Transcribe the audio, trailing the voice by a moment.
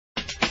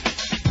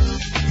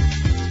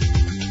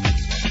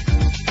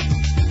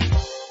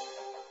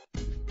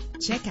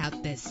Check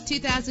out this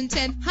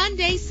 2010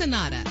 Hyundai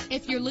Sonata.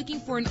 If you're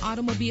looking for an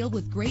automobile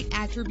with great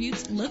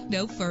attributes, look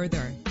no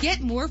further.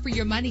 Get more for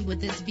your money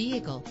with this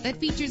vehicle that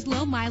features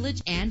low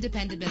mileage and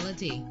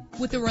dependability.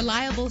 With a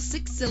reliable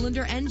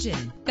 6-cylinder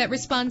engine that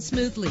responds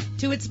smoothly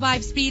to its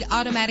 5-speed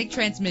automatic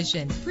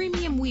transmission,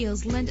 premium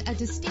wheels lend a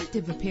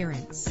distinctive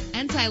appearance.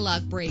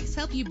 Anti-lock brakes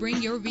help you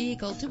bring your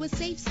vehicle to a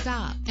safe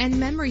stop,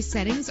 and memory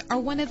settings are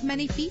one of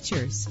many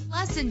features.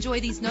 Plus, enjoy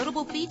these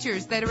notable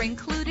features that are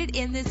included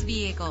in this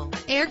vehicle: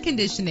 air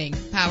conditioning,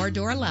 power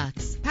door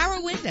locks,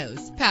 power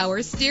windows,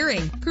 power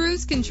steering,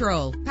 cruise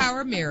control,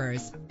 power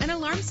mirrors, an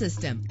alarm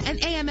system, an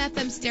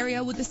AM/FM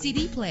stereo with a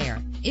CD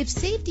player. If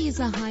safety is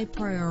a high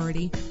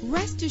priority,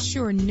 rest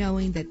assured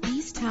knowing that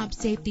these top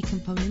safety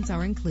components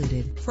are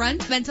included: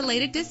 front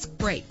ventilated disc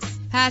brakes,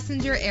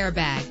 passenger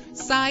airbag,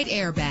 side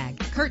airbag,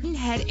 curtain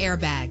head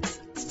airbags,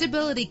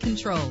 stability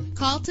control.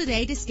 Call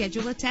today to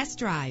schedule a test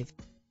drive.